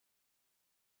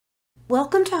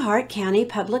Welcome to Hart County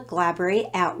Public Library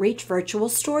Outreach Virtual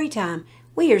Storytime.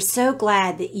 We are so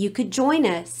glad that you could join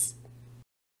us.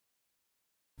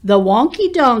 The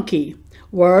Wonky Donkey.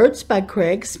 Words by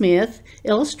Craig Smith.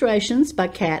 Illustrations by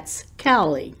Katz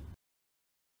Cowley.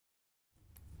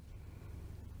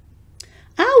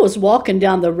 I was walking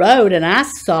down the road and I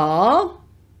saw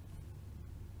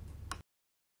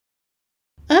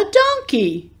a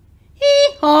donkey.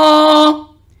 Hee-haw!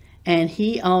 And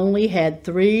he only had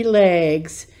 3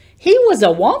 legs. He was a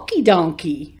wonky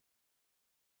donkey.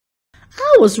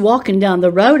 I was walking down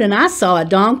the road and I saw a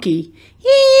donkey.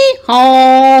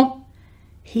 Hee-haw!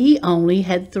 He only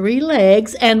had 3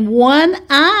 legs and 1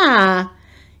 eye.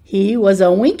 He was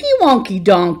a winky-wonky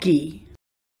donkey.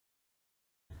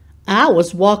 I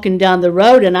was walking down the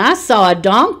road and I saw a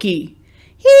donkey.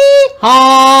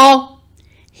 Hee-haw!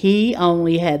 He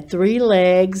only had 3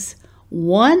 legs,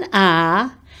 1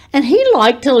 eye, and he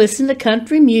liked to listen to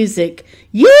country music.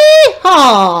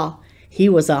 Yee-haw! He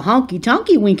was a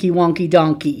honky-tonky winky-wonky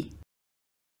donkey.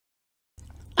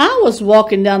 I was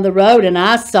walking down the road and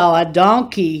I saw a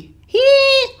donkey.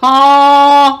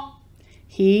 Hee-haw!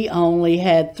 He only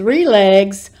had 3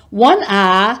 legs, 1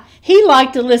 eye. He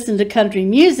liked to listen to country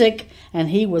music,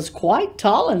 and he was quite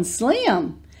tall and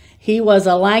slim. He was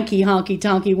a lanky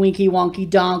honky-tonky winky-wonky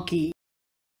donkey.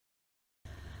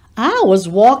 I was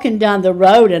walking down the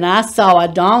road and I saw a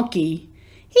donkey.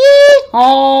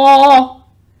 Hee-haw!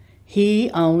 He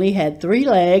only had 3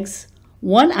 legs,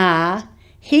 1 eye.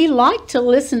 He liked to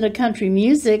listen to country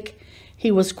music.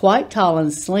 He was quite tall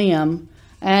and slim,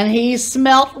 and he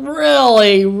smelt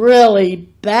really, really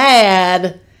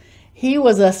bad. He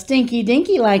was a stinky,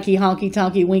 dinky, lanky,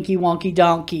 honky-tonky, winky-wonky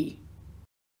donkey.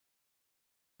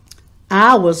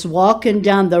 I was walking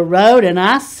down the road and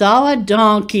I saw a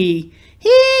donkey.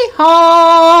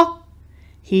 Hee-haw!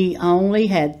 He only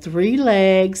had 3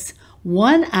 legs,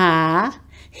 1 eye.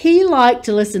 He liked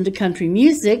to listen to country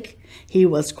music. He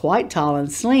was quite tall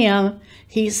and slim.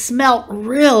 He smelt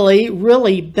really,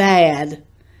 really bad.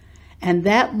 And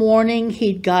that morning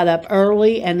he'd got up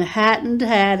early and hadn't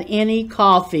had any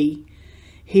coffee.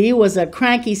 He was a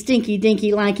cranky, stinky,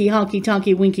 dinky, lanky,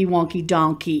 honky-tonky, winky-wonky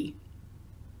donkey.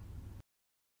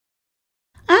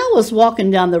 I was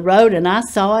walking down the road and I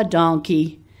saw a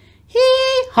donkey.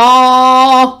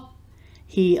 Hee-haw!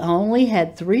 He only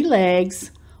had 3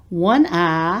 legs, 1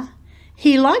 eye.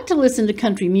 He liked to listen to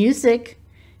country music.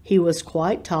 He was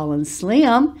quite tall and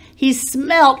slim. He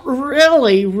smelt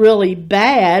really, really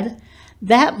bad.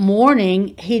 That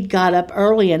morning he'd got up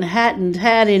early and hadn't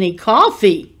had any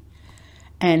coffee.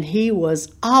 And he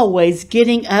was always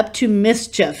getting up to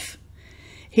mischief.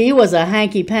 He was a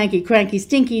hanky-panky, cranky,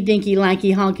 stinky, dinky,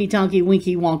 lanky, honky-tonky,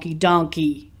 winky-wonky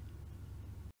donkey.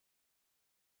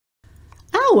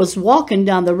 I was walking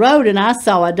down the road and I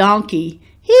saw a donkey.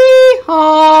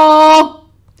 Hee-haw!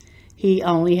 He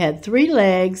only had 3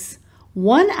 legs,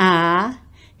 1 eye.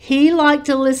 He liked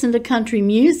to listen to country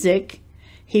music.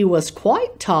 He was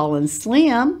quite tall and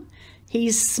slim.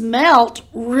 He smelt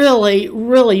really,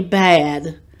 really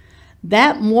bad.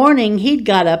 That morning he'd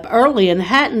got up early and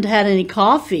hadn't had any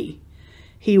coffee.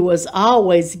 He was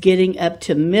always getting up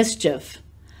to mischief.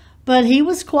 But he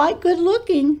was quite good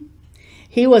looking.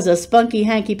 He was a spunky,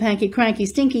 hanky-panky, cranky,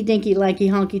 stinky, dinky, lanky,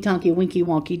 honky-tonky,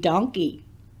 winky-wonky donkey.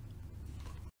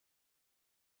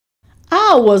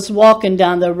 I was walking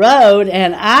down the road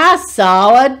and I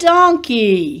saw a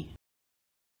donkey.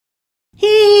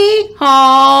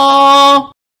 Hee-haw!